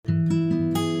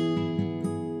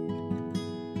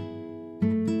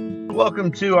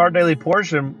Welcome to Our Daily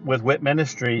Portion with WIT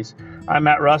Ministries. I'm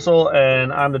Matt Russell,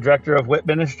 and I'm the director of WIT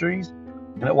Ministries.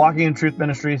 And at Walking in Truth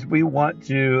Ministries, we want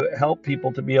to help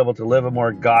people to be able to live a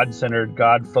more God-centered,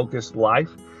 God-focused life,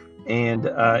 and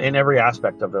in every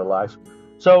aspect of their life.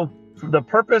 So the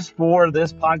purpose for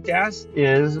this podcast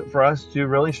is for us to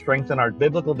really strengthen our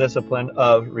biblical discipline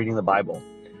of reading the Bible.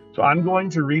 So I'm going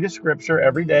to read a scripture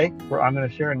every day where I'm going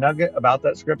to share a nugget about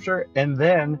that scripture, and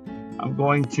then I'm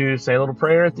going to say a little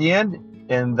prayer at the end,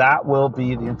 and that will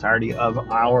be the entirety of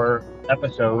our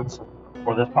episodes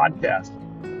for this podcast.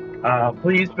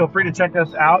 Please feel free to check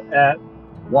us out at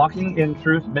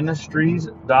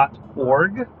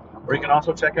walkingintruthministries.org, or you can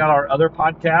also check out our other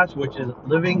podcast, which is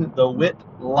Living the WIT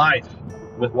Life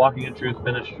with Walking in Truth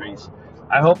Ministries.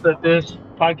 I hope that this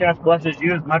podcast blesses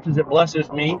you as much as it blesses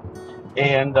me.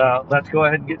 And let's go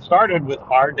ahead and get started with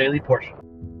our daily portion.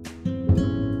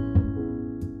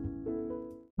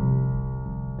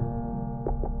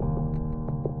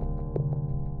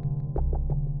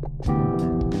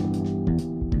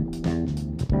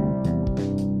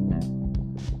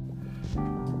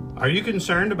 Are you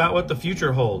concerned about what the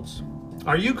future holds?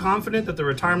 Are you confident that the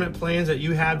retirement plans that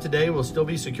you have today will still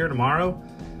be secure tomorrow?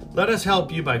 Let us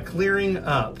help you by clearing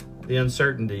up the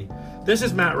uncertainty. This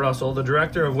is Matt Russell, the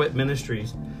director of WIT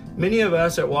Ministries. Many of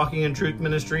us at Walking in Truth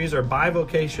Ministries are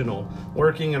bivocational,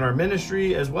 working in our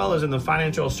ministry as well as in the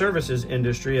financial services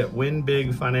industry at Win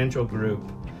Big Financial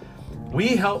Group. We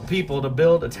help people to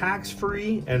build a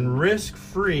tax-free and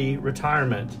risk-free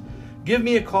retirement. Give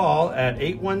me a call at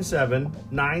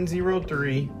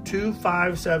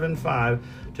 817-903-2575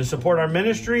 to support our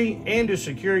ministry and to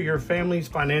secure your family's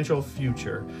financial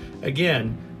future.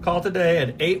 Again, call today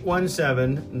at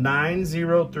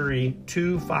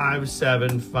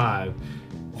 817-903-2575.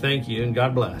 Thank you and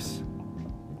God bless.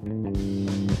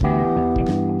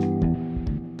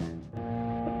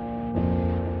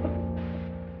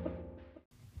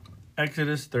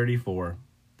 Exodus 34.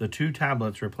 The two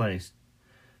tablets replaced.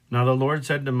 Now the Lord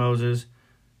said to Moses,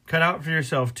 "Cut out for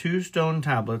yourself 2 stone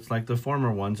tablets like the former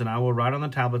ones, and I will write on the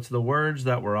tablets the words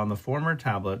that were on the former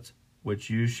tablets, which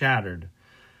you shattered.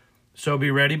 So be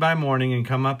ready by morning and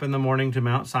come up in the morning to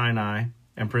Mount Sinai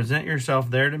and present yourself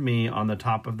there to me on the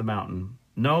top of the mountain.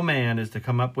 No man is to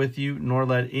come up with you, nor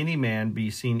let any man be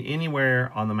seen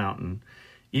anywhere on the mountain.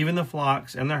 Even the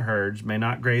flocks and the herds may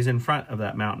not graze in front of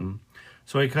that mountain."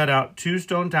 So he cut out 2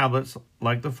 stone tablets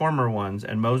like the former ones,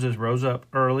 and Moses rose up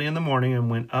early in the morning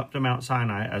and went up to Mount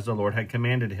Sinai as the Lord had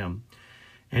commanded him.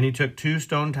 And he took 2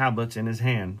 stone tablets in his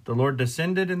hand. The Lord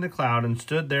descended in the cloud and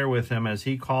stood there with him as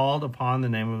he called upon the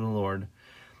name of the Lord.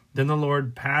 Then the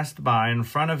Lord passed by in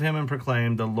front of him and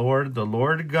proclaimed, the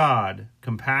Lord God,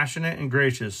 compassionate and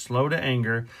gracious, slow to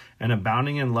anger, and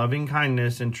abounding in loving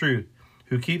kindness and truth,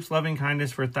 who keeps loving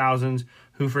kindness for thousands,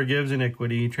 who forgives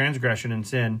iniquity, transgression, and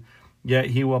sin.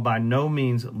 Yet he will by no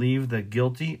means leave the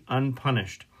guilty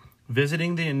unpunished,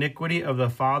 visiting the iniquity of the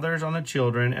fathers on the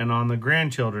children and on the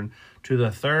grandchildren to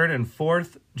the 3rd and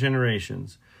 4th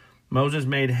generations. Moses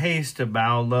made haste to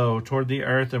bow low toward the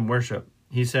earth and worship.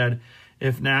 He said,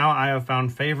 "If now I have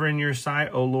found favor in your sight,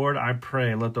 O Lord, I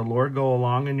pray, let the Lord go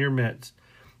along in your midst.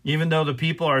 Even though the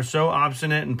people are so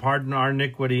obstinate, and pardon our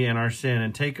iniquity and our sin,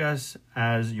 and take us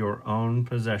as your own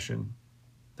possession."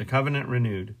 The covenant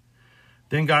renewed.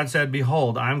 Then God said,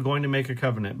 "Behold, I am going to make a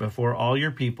covenant before all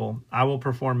your people. I will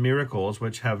perform miracles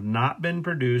which have not been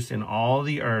produced in all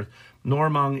the earth, nor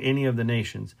among any of the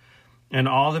nations. And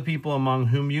all the people among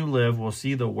whom you live will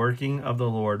see the working of the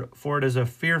Lord, for it is a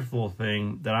fearful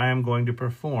thing that I am going to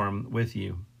perform with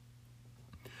you.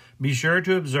 Be sure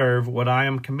to observe what I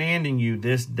am commanding you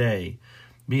this day.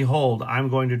 Behold, I am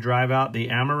going to drive out the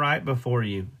Amorite before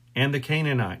you, and the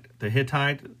Canaanite, the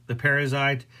Hittite, the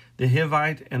Perizzite, the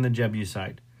Hivite, and the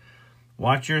Jebusite.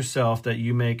 Watch yourself that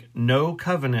you make no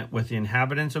covenant with the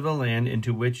inhabitants of the land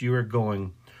into which you are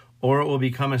going, or it will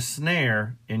become a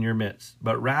snare in your midst.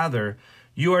 But rather,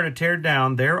 you are to tear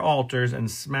down their altars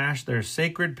and smash their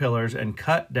sacred pillars and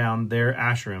cut down their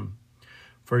Asherim.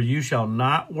 For you shall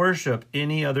not worship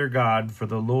any other god, for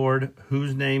the Lord,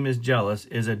 whose name is jealous,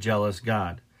 is a jealous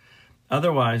God.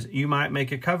 Otherwise, you might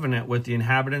make a covenant with the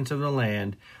inhabitants of the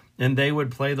land, and they would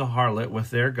play the harlot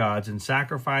with their gods and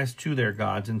sacrifice to their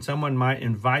gods, and someone might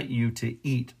invite you to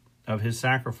eat of his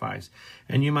sacrifice.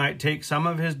 And you might take some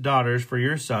of his daughters for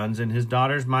your sons, and his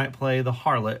daughters might play the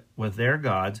harlot with their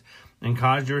gods, and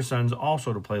cause your sons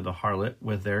also to play the harlot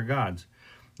with their gods.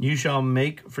 You shall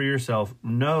make for yourself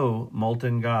no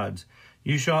molten gods.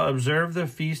 You shall observe the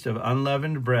feast of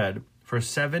unleavened bread. For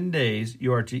 7 days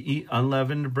you are to eat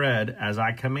unleavened bread, as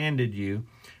I commanded you,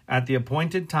 at the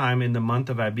appointed time in the month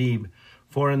of Abib.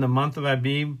 For in the month of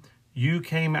Abib you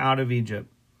came out of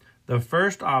Egypt. The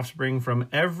first offspring from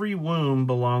every womb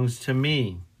belongs to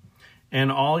me,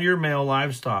 and all your male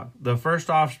livestock. The first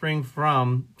offspring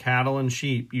from cattle and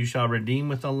sheep you shall redeem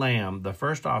with a lamb, the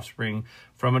first offspring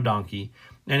from a donkey.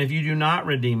 And if you do not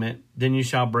redeem it, then you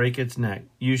shall break its neck.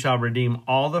 You shall redeem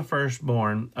all the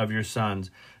firstborn of your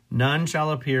sons. None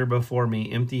shall appear before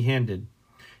me empty-handed.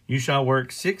 You shall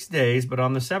work 6 days, but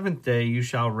on the seventh day you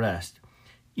shall rest.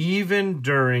 Even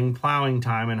during plowing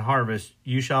time and harvest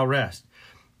you shall rest.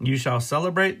 You shall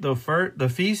celebrate the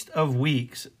Feast of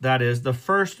Weeks, that is, the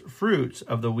first fruits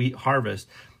of the wheat harvest,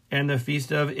 and the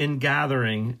Feast of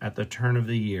Ingathering at the turn of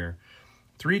the year.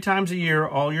 3 times a year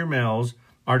all your males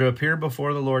are to appear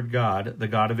before the Lord God, the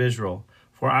God of Israel.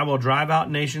 For I will drive out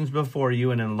nations before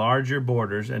you and enlarge your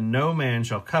borders, and no man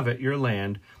shall covet your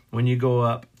land when you go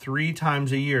up 3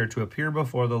 times a year to appear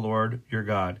before the Lord your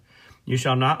God. You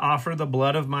shall not offer the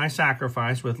blood of my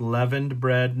sacrifice with leavened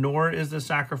bread, nor is the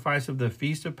sacrifice of the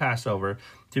feast of Passover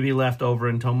to be left over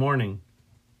until morning.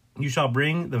 You shall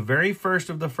bring the very first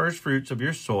of the first fruits of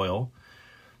your soil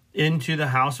into the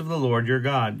house of the Lord your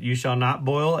God. You shall not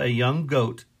boil a young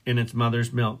goat in its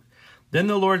mother's milk. Then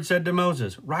the Lord said to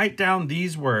Moses, write down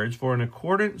these words, for in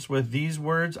accordance with these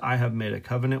words I have made a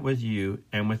covenant with you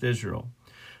and with Israel.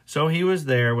 So he was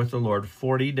there with the Lord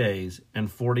 40 days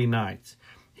and 40 nights.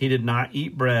 He did not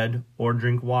eat bread or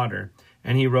drink water,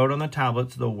 and he wrote on the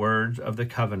tablets the words of the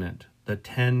covenant, the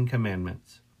 10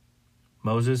 commandments.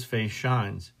 Moses' face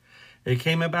shines. It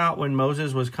came about when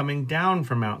Moses was coming down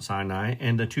from Mount Sinai,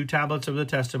 and the 2 tablets of the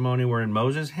testimony were in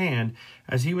Moses' hand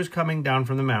as he was coming down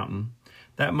from the mountain,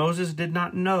 that Moses did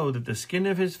not know that the skin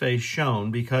of his face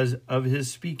shone because of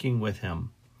his speaking with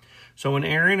him. So when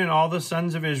Aaron and all the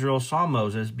sons of Israel saw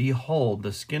Moses, behold,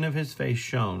 the skin of his face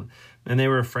shone, and they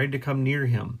were afraid to come near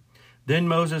him. Then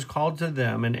Moses called to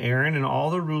them, and Aaron and all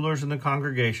the rulers in the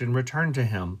congregation returned to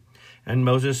him. And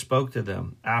Moses spoke to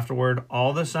them. Afterward,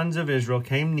 all the sons of Israel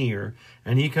came near,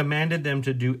 and he commanded them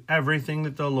to do everything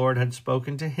that the Lord had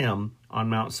spoken to him on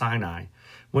Mount Sinai.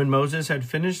 When Moses had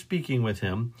finished speaking with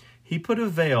him, he put a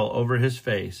veil over his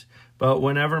face. But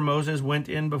whenever Moses went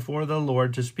in before the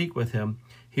Lord to speak with him,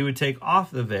 he would take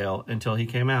off the veil until he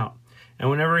came out. And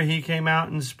whenever he came out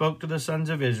and spoke to the sons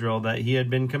of Israel that he had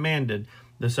been commanded,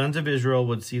 the sons of Israel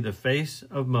would see the face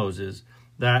of Moses,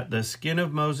 that the skin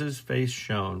of Moses' face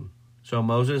shone. So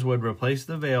Moses would replace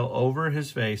the veil over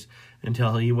his face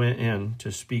until he went in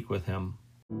to speak with him.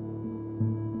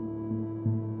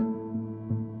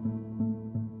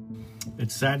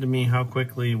 It's sad to me how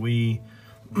quickly we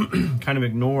kind of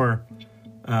ignore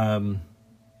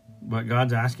what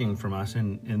God's asking from us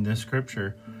in this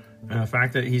scripture. And the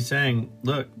fact that he's saying,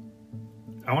 look,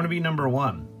 I want to be number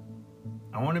one.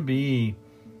 I want to be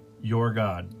your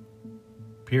God,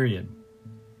 period.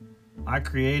 I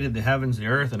created the heavens, the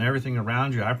earth, and everything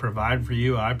around you. I provide for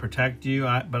you. I protect you.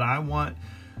 But I want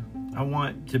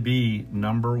to be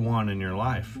number one in your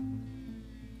life.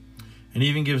 And he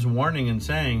even gives warning in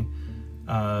saying,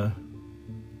 don't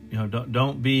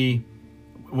be,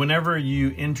 whenever you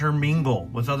intermingle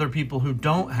with other people who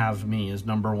don't have me as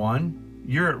number one,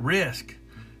 you're at risk,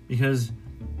 because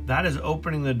that is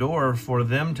opening the door for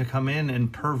them to come in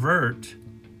and pervert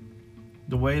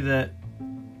the way that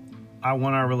I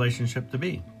want our relationship to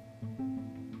be.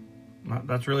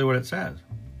 That's really what it says.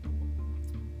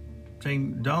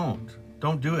 Saying don't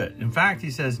do it. In fact,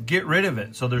 he says, get rid of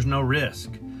it so there's no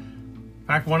risk. In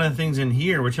fact, one of the things in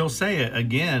here, which he'll say it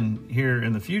again here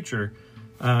in the future,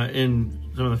 in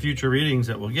some of the future readings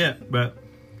that we'll get, but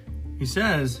he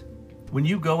says, when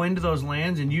you go into those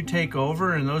lands and you take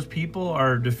over and those people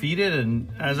are defeated, and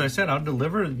as I said, I'll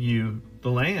deliver you the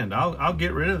land. I'll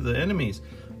get rid of the enemies.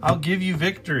 I'll give you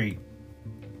victory.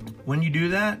 When you do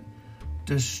that,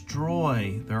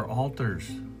 destroy their altars.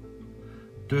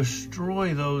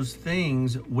 Destroy those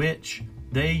things which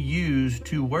they use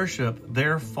to worship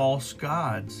their false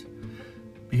gods.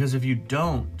 Because if you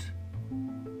don't,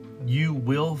 you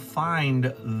will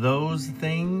find those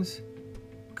things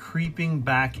creeping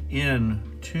back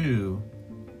into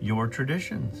your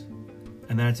traditions.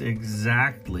 And that's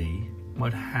exactly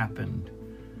what happened.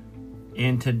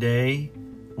 And today,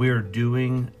 we are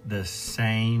doing the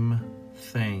same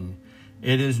thing.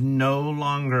 It is no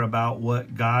longer about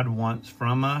what God wants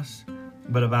from us,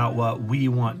 but about what we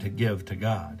want to give to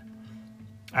God.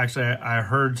 Actually, I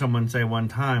heard someone say one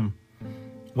time,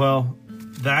 well,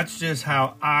 that's just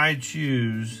how I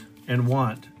choose and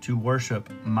want to worship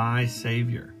my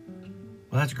Savior.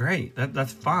 Well, that's great.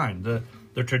 That's fine.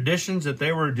 The traditions that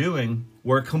they were doing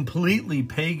were completely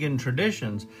pagan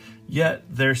traditions, yet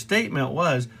their statement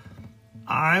was,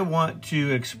 I want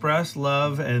to express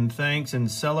love and thanks and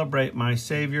celebrate my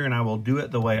Savior, and I will do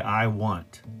it the way I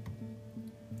want.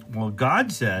 Well,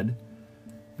 God said,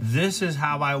 this is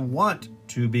how I want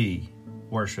to be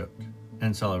worshiped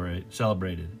and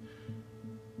celebrated.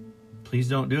 Please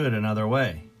don't do it another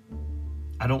way.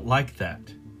 I don't like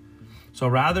that. So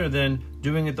rather than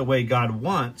doing it the way God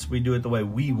wants, we do it the way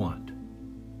we want.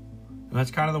 And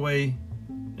that's kind of the way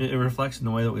it reflects in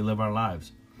the way that we live our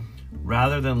lives.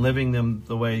 Rather than living them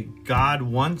the way God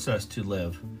wants us to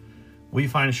live, we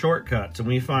find shortcuts and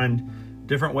we find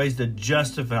different ways to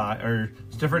justify, or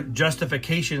different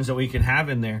justifications that we can have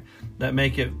in there that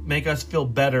make us feel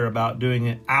better about doing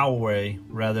it our way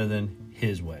rather than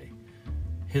His way.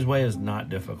 His way is not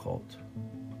difficult.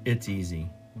 It's easy,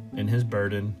 and His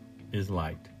burden is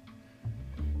light.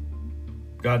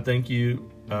 God, thank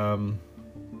you for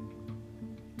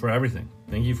everything.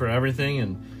 Thank you for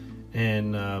everything,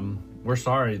 and we're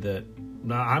sorry that,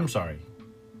 I'm sorry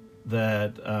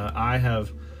that I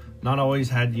have not always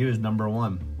had you as number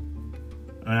one.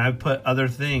 And I've put other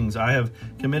things. I have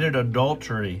committed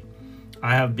adultery.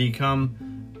 I have become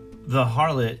the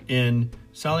harlot in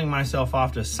selling myself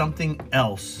off to something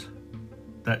else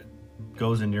that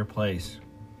goes in your place.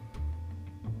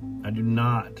 I do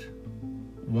not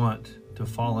want to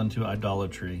fall into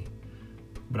idolatry,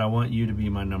 but I want you to be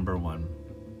my number one.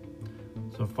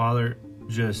 So, Father,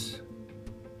 just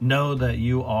know that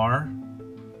you are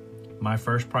my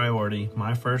first priority,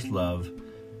 my first love,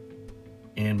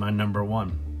 and my number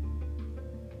one.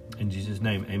 In Jesus'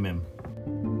 name, amen.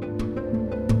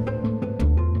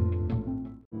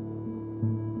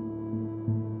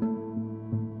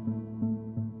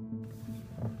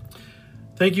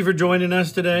 Thank you for joining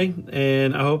us today,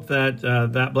 and I hope that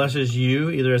that blesses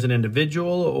you either as an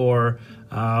individual or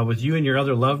with you and your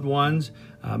other loved ones.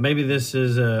 Maybe this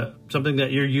is something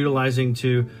that you're utilizing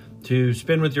to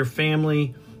spend with your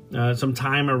family some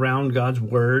time around God's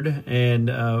Word,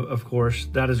 and of course,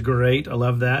 that is great. I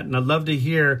love that, and I'd love to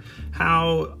hear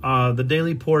how the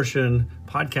Daily Portion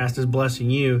podcast is blessing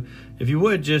you. If you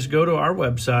would, just go to our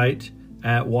website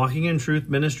at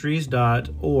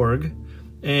walkingintruthministries.org.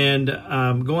 And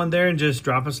go on there and just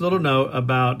drop us a little note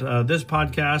about this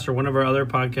podcast or one of our other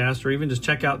podcasts, or even just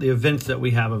check out the events that we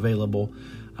have available.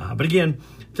 But again,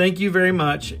 thank you very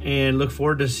much, and look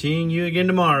forward to seeing you again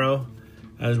tomorrow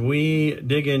as we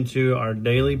dig into our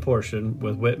daily portion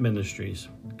with WIT Ministries.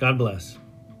 God bless.